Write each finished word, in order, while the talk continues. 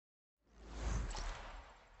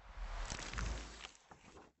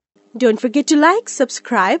Don't forget to like,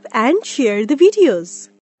 subscribe and share the videos.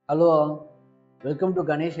 Hello all, welcome to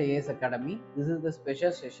Ganesh IAS Academy. This is the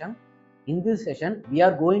special session. In this session, we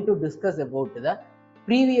are going to discuss about the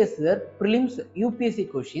previous year prelims UPSC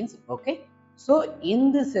questions. Okay, so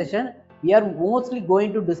in this session, we are mostly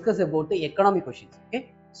going to discuss about the economy questions.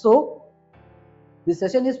 Okay, so this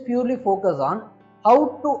session is purely focused on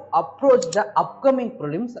how to approach the upcoming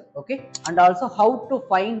prelims, okay, and also how to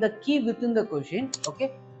find the key within the question,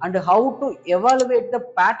 okay, and how to evaluate the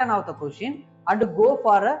pattern of the question and go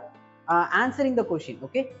for answering the question.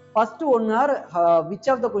 Okay, first one are which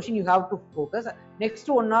of the question you have to focus, next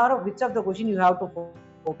one are which of the question you have to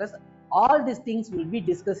focus. All these things will be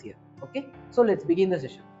discussed here. Okay, so let's begin the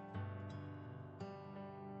session.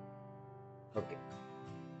 Okay,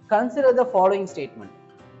 consider the following statement.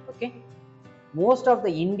 Okay, most of the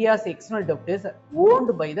India's external debt is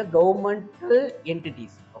owned by the governmental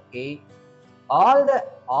entities. Okay, all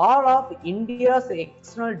of India's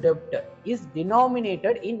external debt is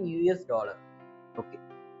denominated in US dollar. Okay,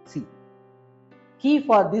 see, key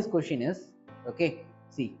for this question is, okay,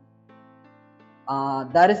 see,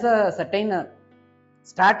 there is a certain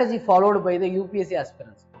strategy followed by the UPSC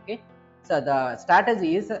aspirants. Okay, so the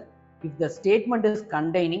strategy is, if the statement is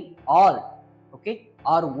containing all, okay,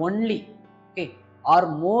 or only, okay, or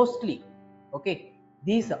mostly, okay,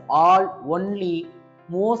 these all, only,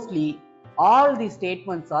 mostly, all these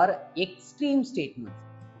statements are extreme statements.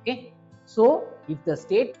 Okay, so if the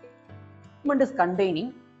statement is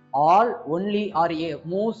containing all, only, or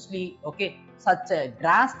mostly, okay, such a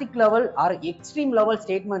drastic level or extreme level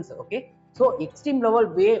statements, okay, so extreme level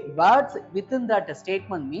words within that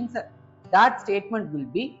statement means that statement will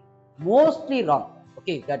be mostly wrong.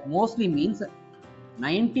 Okay, that mostly means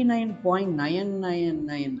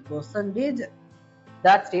 99.999%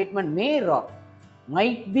 that statement may wrong,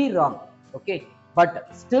 might be wrong. Okay, but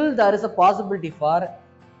still there is a possibility for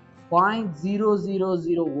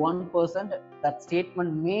 0.0001% that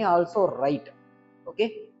statement may also right.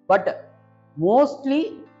 Okay, but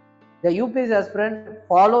mostly the UPSC aspirant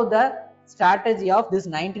follow the strategy of this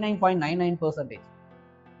 99.99%.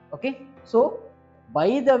 Okay, so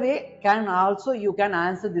by the way, you can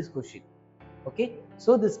answer this question. Okay,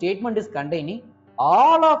 so the statement is containing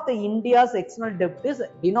all of the India's external debt is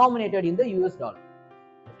denominated in the US dollar.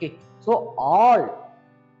 Okay, so all,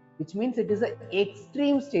 which means it is an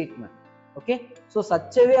extreme statement. Okay, so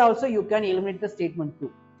such a way also you can eliminate the statement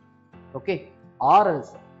 2. Okay, or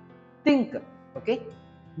else think. Okay,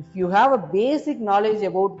 if you have a basic knowledge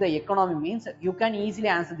about the economy means you can easily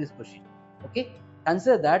answer this question. Okay,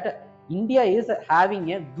 consider that India is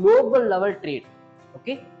having a global level trade.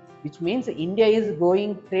 Okay, which means India is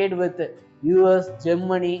going trade with US,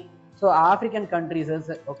 Germany, so African countries.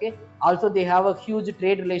 Okay, also they have a huge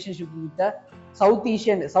trade relationship with the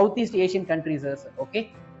Southeast Asian countries.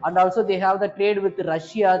 Okay, and also they have the trade with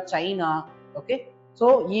Russia, China. Okay,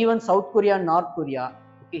 so even South Korea, North Korea.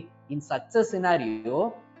 Okay, in such a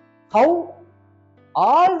scenario, how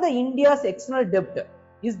all the India's external debt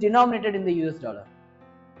is denominated in the US dollar.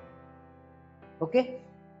 Okay,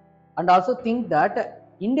 and also think that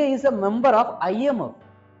India is a member of IMF.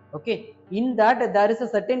 Okay, in that there is a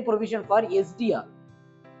certain provision for SDR.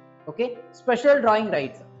 Okay, special drawing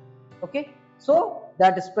rights. Okay, so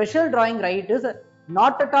that special drawing right is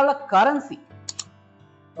not at all a currency.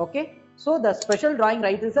 Okay, so the special drawing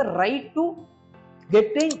right is a right to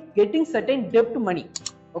getting certain debt money.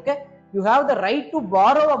 Okay, you have the right to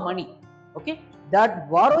borrow a money. Okay, that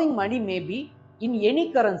borrowing money may be in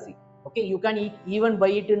any currency. Okay, you can even buy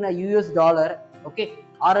it in a US dollar. Okay,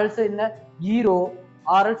 or else in a euro,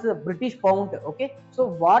 or else a British pound. Okay, so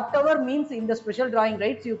whatever means in the special drawing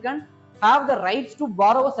rights, you can have the rights to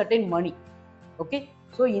borrow a certain money. Okay,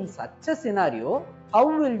 so in such a scenario, how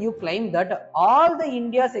will you claim that all the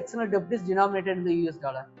India's external debt is denominated in the US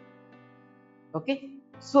dollar? Okay,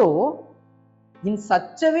 so in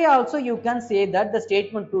such a way also you can say that the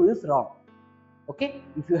statement 2 is wrong. Okay,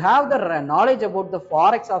 if you have the knowledge about the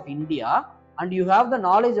forex of India, and you have the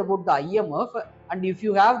knowledge about the IMF, and if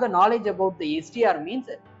you have the knowledge about the STR means,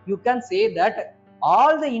 you can say that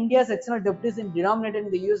all the India's external debt is denominated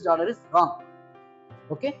in the US dollar is wrong.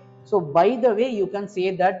 Okay, so by the way you can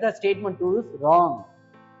say that the statement 2 is wrong.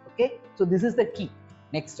 Okay, so this is the key.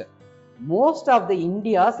 Next, most of the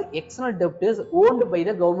India's external debt is owned by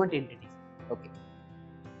the government entities. Okay,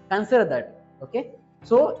 consider that. Okay,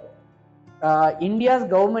 so India's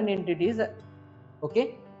government entities.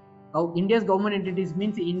 Okay, India's government entities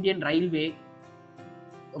means Indian Railway.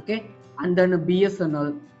 Okay, and then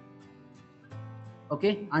BSNL.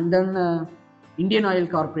 Okay, and then Indian Oil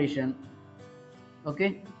Corporation.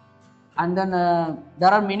 Okay, and then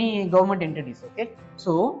there are many government entities. Okay,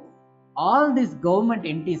 so all these government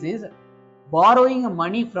entities is borrowing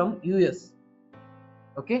money from US.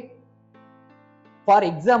 Okay, for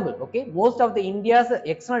example, okay, most of the India's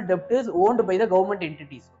external debt is owned by the government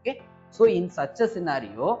entities. Okay, so in such a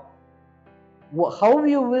scenario, how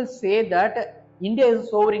you will say that India is a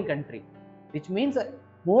sovereign country, which means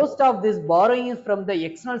most of this borrowing is from the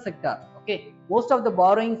external sector. Okay, most of the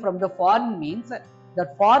borrowing from the foreign means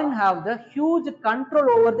that foreign have the huge control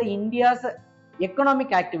over the India's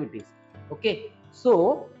economic activities. Okay,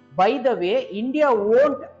 so by the way, India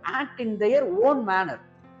won't act in their own manner.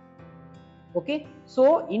 Okay,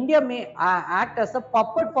 so India may act as a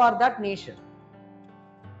puppet for that nation.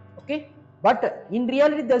 Okay, but in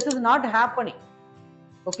reality this is not happening.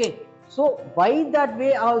 Okay, so by that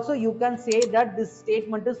way also you can say that this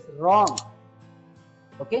statement is wrong.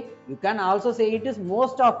 Okay, you can also say it is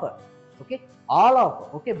most of, okay, all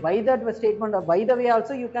of. Okay, by that statement or by the way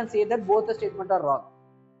also you can say that both the statement are wrong.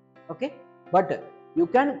 Okay, but you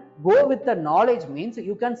can go with the knowledge means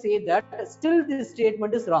you can say that still this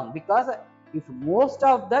statement is wrong, because if most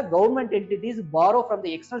of the government entities borrow from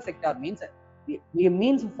the external sector means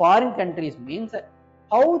foreign countries means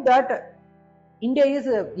how that India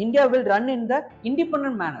will run in the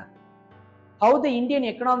independent manner, how the Indian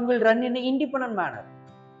economy will run in an independent manner.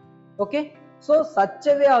 Okay, so such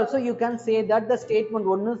a way also you can say that the statement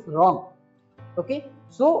one is wrong. Okay,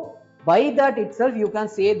 so by that itself you can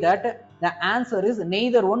say that the answer is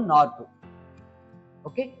neither one nor two.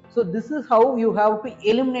 Okay, so this is how you have to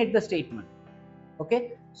eliminate the statement.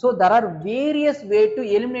 Okay, so there are various ways to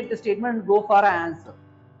eliminate the statement and go for an answer.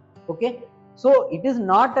 Okay, so it is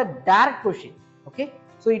not a direct question. Okay,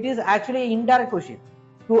 so it is actually an indirect question.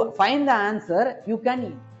 To find the answer you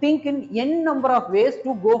can think in n number of ways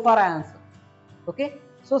to go for an answer. Okay,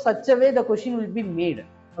 so such a way the question will be made.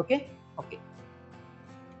 Okay, okay,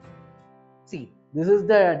 see, this is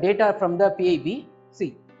the data from the PIB.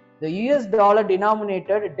 See, the US dollar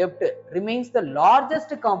denominated debt remains the largest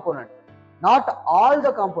component, not all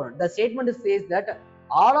the component. The statement says that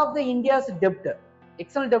all of the India's debt,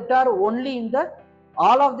 external debt are only in the,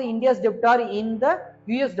 all of the India's debt are in the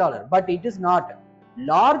US dollar, but it is not.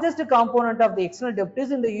 Largest component of the external debt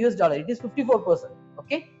is in the US dollar, it is 54%.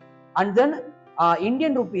 Okay, and then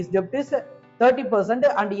Indian rupees debt is 30%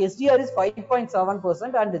 and SDR is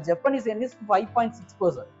 5.7% and Japanese yen is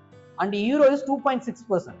 5.6% and euro is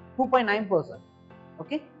 2.6%, 2.9%.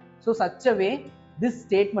 Okay, so such a way this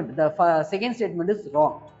statement, the second statement is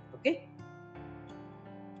wrong. Okay,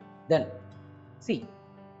 then see,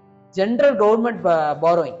 general government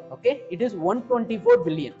borrowing, okay, it is 124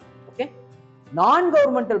 billion. Okay,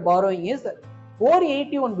 non-governmental borrowing is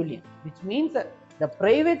 481 billion, which means the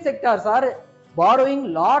private sectors are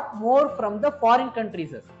borrowing lot more from the foreign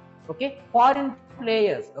countries. Okay, foreign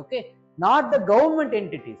players. Okay, not the government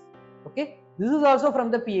entities. Okay, this is also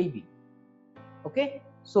from the PIB. Okay,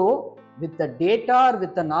 so with the data or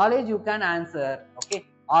with the knowledge you can answer. Okay,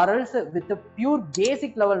 or else with the pure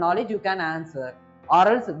basic level knowledge you can answer, or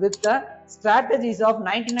else with the strategies of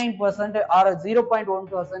 99% or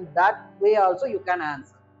 0.1%, that way also you can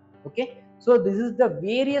answer. Okay, so this is the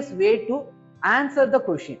various way to answer the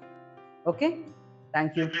question. Okay,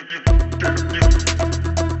 thank you.